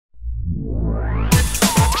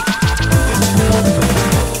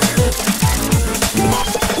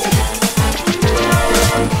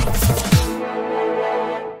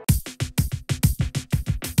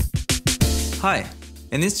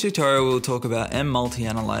In this tutorial we'll talk about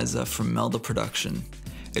MMultiAnalyzer from Melda Production.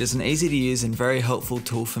 It is an easy to use and very helpful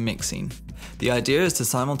tool for mixing. The idea is to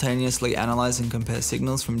simultaneously analyze and compare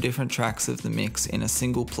signals from different tracks of the mix in a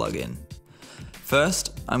single plugin.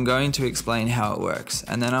 First, I'm going to explain how it works,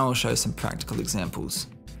 and then I will show some practical examples.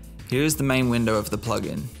 Here is the main window of the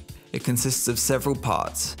plugin. It consists of several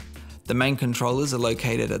parts. The main controllers are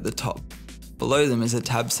located at the top. Below them is a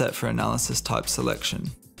tab set for analysis type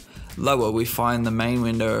selection. Lower we find the main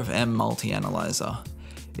window of MMultiAnalyzer.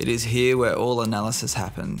 It is here where all analysis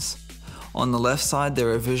happens. On the left side there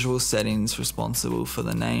are visual settings responsible for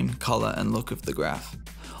the name, color and look of the graph.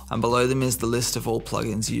 And below them is the list of all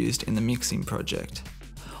plugins used in the mixing project.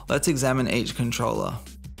 Let's examine each controller.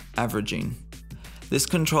 Averaging. This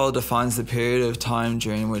controller defines the period of time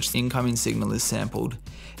during which the incoming signal is sampled.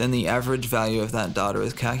 Then the average value of that data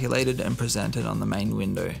is calculated and presented on the main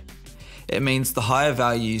window. It means the higher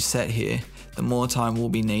value you set here, the more time will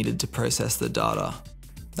be needed to process the data.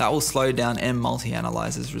 That will slow down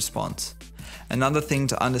MMultiAnalyzer's response. Another thing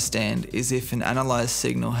to understand is if an analyzed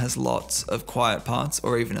signal has lots of quiet parts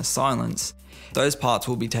or even a silence, those parts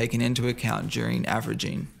will be taken into account during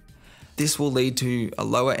averaging. This will lead to a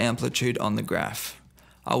lower amplitude on the graph.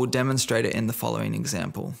 I will demonstrate it in the following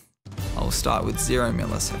example. I will start with 0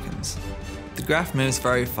 milliseconds. The graph moves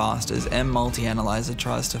very fast as MMultiAnalyzer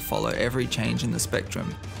tries to follow every change in the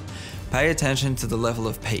spectrum. Pay attention to the level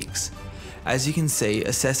of peaks. As you can see,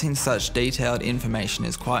 assessing such detailed information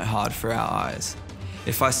is quite hard for our eyes.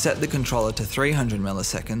 If I set the controller to 300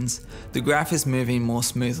 milliseconds, the graph is moving more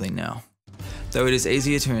smoothly now. Though it is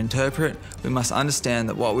easier to interpret, we must understand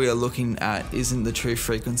that what we are looking at isn't the true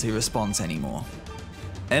frequency response anymore.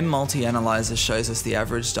 MMultiAnalyzer shows us the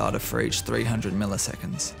average data for each 300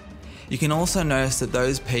 milliseconds. You can also notice that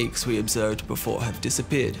those peaks we observed before have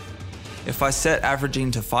disappeared. If I set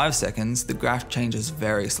averaging to 5 seconds, the graph changes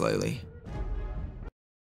very slowly.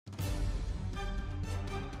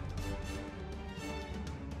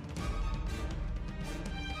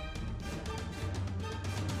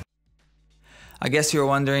 I guess you're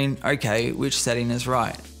wondering, okay, which setting is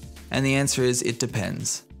right? And the answer is it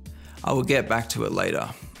depends. I will get back to it later.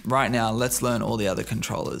 Right now, let's learn all the other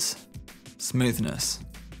controllers. Smoothness.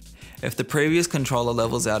 If the previous controller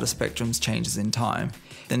levels out a spectrum's changes in time,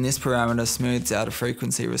 then this parameter smooths out a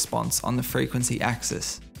frequency response on the frequency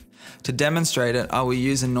axis. To demonstrate it, I will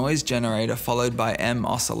use a noise generator followed by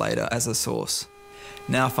MOscillator as a source.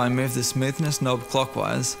 Now if I move the smoothness knob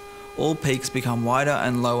clockwise, all peaks become wider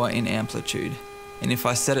and lower in amplitude. And if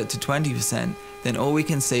I set it to 20%, then all we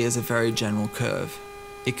can see is a very general curve.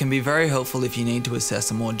 It can be very helpful if you need to assess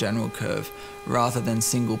a more general curve, rather than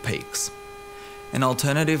single peaks. An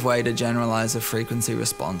alternative way to generalize a frequency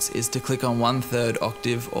response is to click on 1/3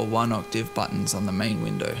 octave or 1 octave buttons on the main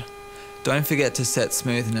window. Don't forget to set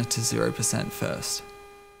smoothness to 0% first.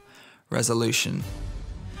 Resolution.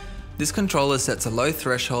 This controller sets a low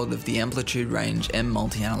threshold of the amplitude range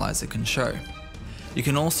MMultiAnalyzer can show. You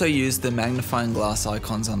can also use the magnifying glass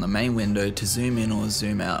icons on the main window to zoom in or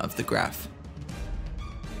zoom out of the graph.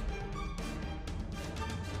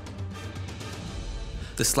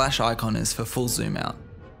 The slash icon is for full zoom out.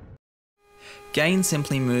 Gain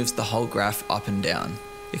simply moves the whole graph up and down.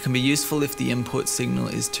 It can be useful if the input signal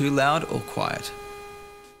is too loud or quiet.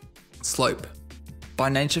 Slope. By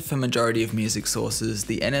nature for majority of music sources,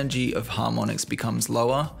 the energy of harmonics becomes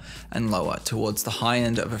lower and lower towards the high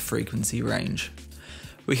end of a frequency range.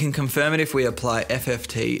 We can confirm it if we apply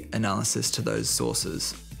FFT analysis to those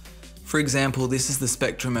sources. For example, this is the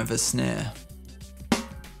spectrum of a snare,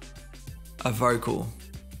 a vocal.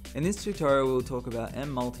 In this tutorial we'll talk about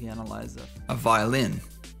MMultiAnalyzer, a violin.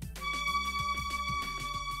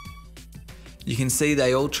 You can see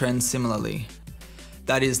they all trend similarly.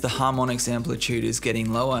 That is, the harmonics amplitude is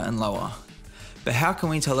getting lower and lower. But how can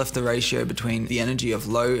we tell if the ratio between the energy of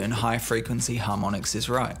low and high frequency harmonics is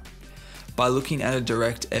right? By looking at a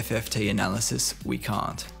direct FFT analysis, we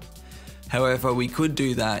can't. However, we could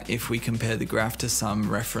do that if we compare the graph to some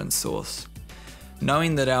reference source.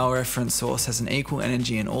 Knowing that our reference source has an equal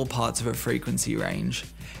energy in all parts of a frequency range,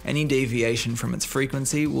 any deviation from its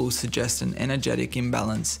frequency will suggest an energetic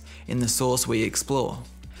imbalance in the source we explore.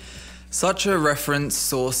 Such a reference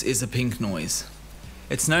source is a pink noise.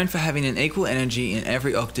 It's known for having an equal energy in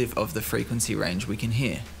every octave of the frequency range we can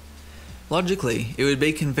hear. Logically, it would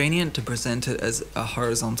be convenient to present it as a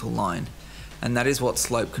horizontal line, and that is what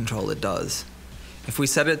slope controller does. If we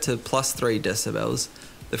set it to +3 decibels,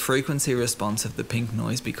 the frequency response of the pink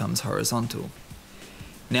noise becomes horizontal.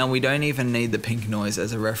 Now we don't even need the pink noise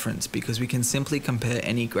as a reference because we can simply compare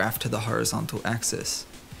any graph to the horizontal axis.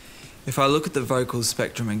 If I look at the vocals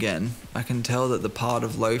spectrum again, I can tell that the part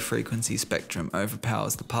of low frequency spectrum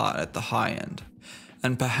overpowers the part at the high end,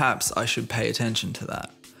 and perhaps I should pay attention to that.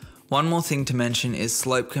 One more thing to mention is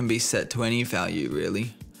slope can be set to any value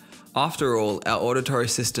really. After all, our auditory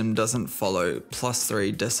system doesn't follow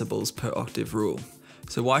 +3 decibels per octave rule,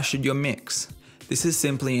 so why should your mix? This is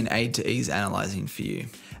simply an aid to ease analysing for you,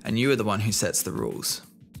 and you are the one who sets the rules.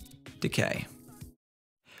 Decay.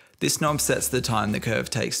 This knob sets the time the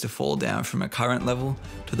curve takes to fall down from a current level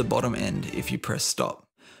to the bottom end if you press stop.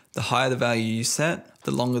 The higher the value you set,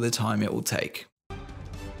 the longer the time it will take.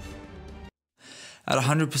 At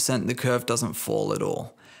 100% the curve doesn't fall at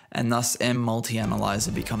all, and thus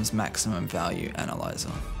MMultiAnalyzer becomes maximum value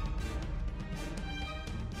analyzer.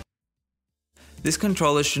 This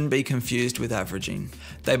controller shouldn't be confused with averaging.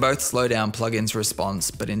 They both slow down plugins'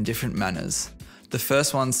 response, but in different manners. The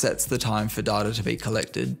first one sets the time for data to be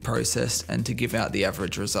collected, processed, and to give out the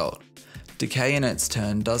average result. Decay in its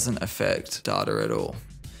turn doesn't affect data at all.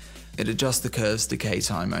 It adjusts the curve's decay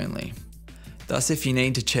time only. Thus, if you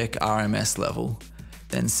need to check RMS level,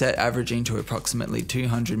 then set averaging to approximately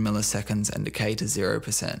 200 milliseconds and decay to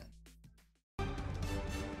 0%.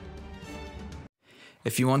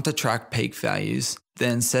 If you want to track peak values,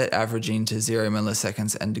 then set averaging to 0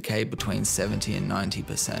 milliseconds and decay between 70 and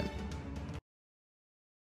 90%.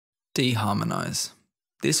 Deharmonize.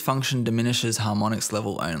 This function diminishes harmonics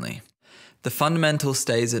level only. The fundamental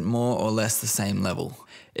stays at more or less the same level.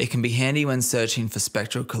 It can be handy when searching for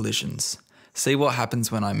spectral collisions. See what happens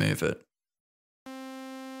when I move it.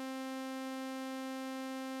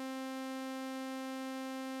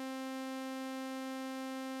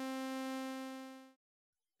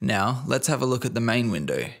 Now, let's have a look at the main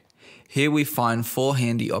window. Here we find 4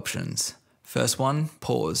 handy options. First one,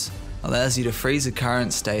 pause, allows you to freeze the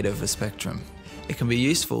current state of a spectrum. It can be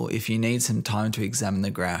useful if you need some time to examine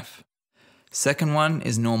the graph. Second one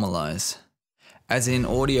is normalize. As in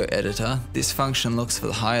audio editor, this function looks for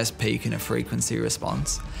the highest peak in a frequency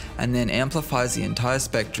response, and then amplifies the entire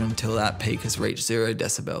spectrum till that peak has reached 0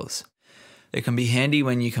 decibels. It can be handy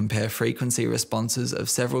when you compare frequency responses of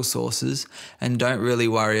several sources and don't really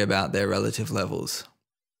worry about their relative levels.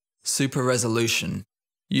 Super resolution.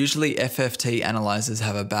 Usually FFT analyzers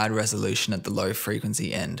have a bad resolution at the low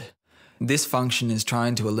frequency end. This function is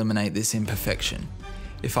trying to eliminate this imperfection.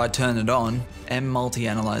 If I turn it on,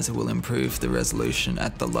 MMultiAnalyzer will improve the resolution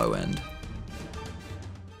at the low end.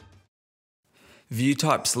 View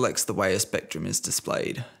type selects the way a spectrum is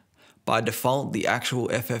displayed. By default, the actual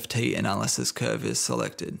FFT analysis curve is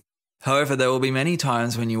selected. However, there will be many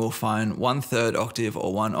times when you will find 1/3 octave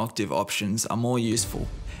or 1 octave options are more useful,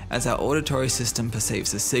 as our auditory system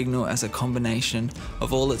perceives a signal as a combination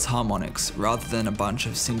of all its harmonics rather than a bunch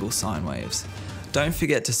of single sine waves. Don't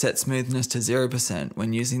forget to set smoothness to 0%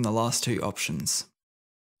 when using the last 2 options.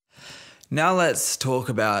 Now let's talk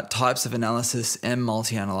about types of analysis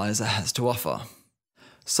MMultiAnalyzer has to offer.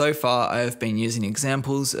 So far, I have been using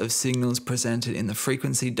examples of signals presented in the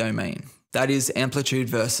frequency domain, that is, amplitude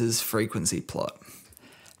versus frequency plot.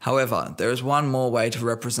 However, there is one more way to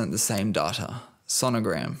represent the same data,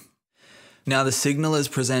 sonogram. Now the signal is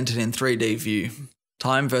presented in 3D view,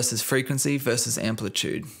 time versus frequency versus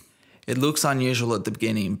amplitude. It looks unusual at the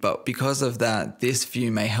beginning, but because of that, this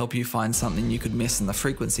view may help you find something you could miss in the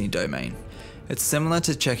frequency domain. It's similar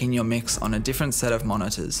to checking your mix on a different set of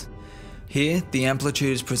monitors. Here, the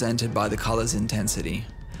amplitude is presented by the color's intensity.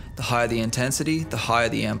 The higher the intensity, the higher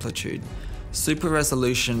the amplitude. Super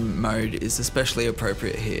resolution mode is especially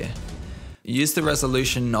appropriate here. Use the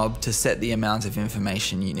resolution knob to set the amount of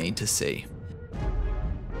information you need to see.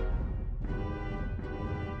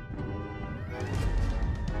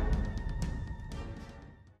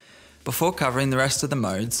 Before covering the rest of the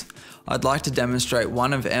modes, I'd like to demonstrate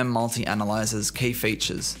one of MMultiAnalyzer's key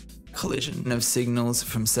features, collision of signals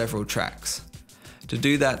from several tracks. To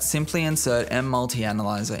do that, simply insert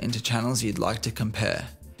MMultiAnalyzer into channels you'd like to compare.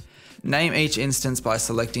 Name each instance by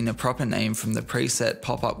selecting a proper name from the preset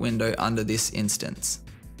pop-up window under this instance.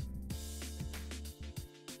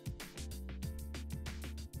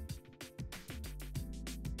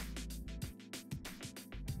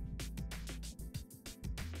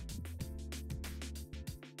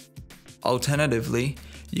 Alternatively,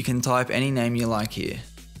 you can type any name you like here.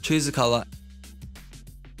 Choose a color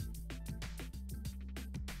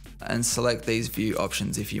and select these view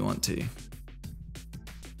options if you want to.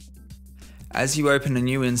 As you open a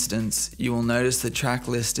new instance, you will notice the track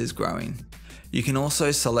list is growing. You can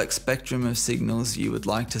also select spectrum of signals you would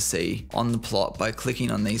like to see on the plot by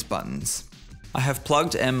clicking on these buttons. I have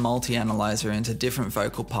plugged MMultiAnalyzer into different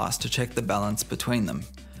vocal parts to check the balance between them,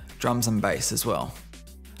 drums and bass as well.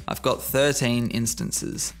 I've got 13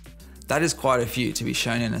 instances. That is quite a few to be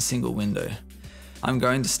shown in a single window. I'm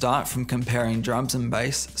going to start from comparing drums and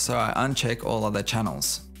bass, so I uncheck all other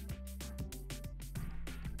channels.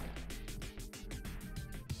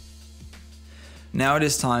 Now it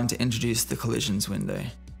is time to introduce the collisions window.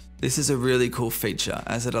 This is a really cool feature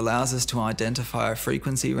as it allows us to identify a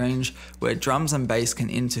frequency range where drums and bass can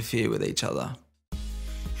interfere with each other.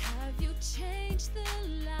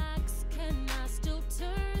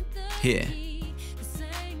 Here.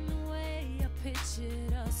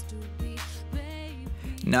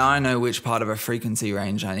 Now I know which part of a frequency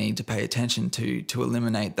range I need to pay attention to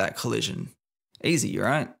eliminate that collision. Easy,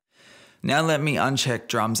 right? Now let me uncheck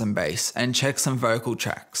drums and bass and check some vocal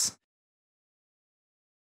tracks.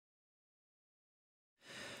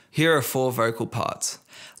 Here are 4 vocal parts.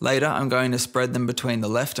 Later I'm going to spread them between the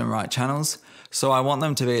left and right channels, so I want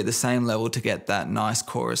them to be at the same level to get that nice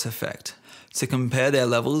chorus effect. To compare their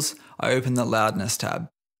levels, I open the loudness tab.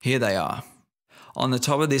 Here they are. On the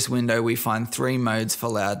top of this window we find 3 modes for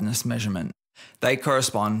loudness measurement. They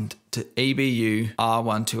correspond to EBU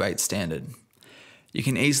R128 standard. You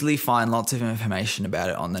can easily find lots of information about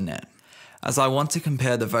it on the net. As I want to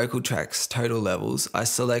compare the vocal track's total levels, I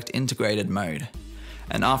select integrated mode.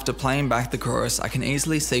 And after playing back the chorus, I can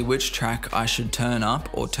easily see which track I should turn up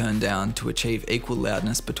or turn down to achieve equal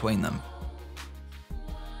loudness between them.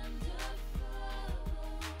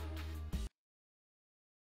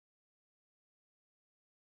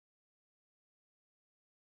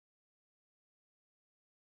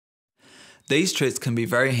 These tricks can be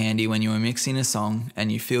very handy when you are mixing a song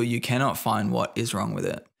and you feel you cannot find what is wrong with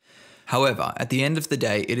it. However, at the end of the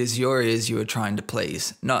day, it is your ears you are trying to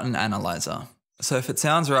please, not an analyzer. So if it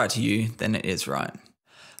sounds right to you, then it is right.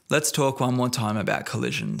 Let's talk one more time about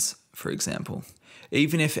collisions, for example.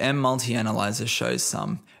 Even if MMultiAnalyzer shows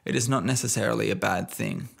some, it is not necessarily a bad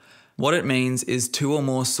thing. What it means is 2 or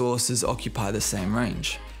more sources occupy the same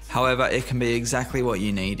range. However, it can be exactly what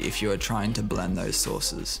you need if you are trying to blend those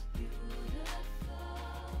sources.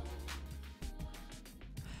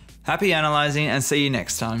 Happy analyzing and see you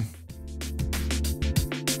next time.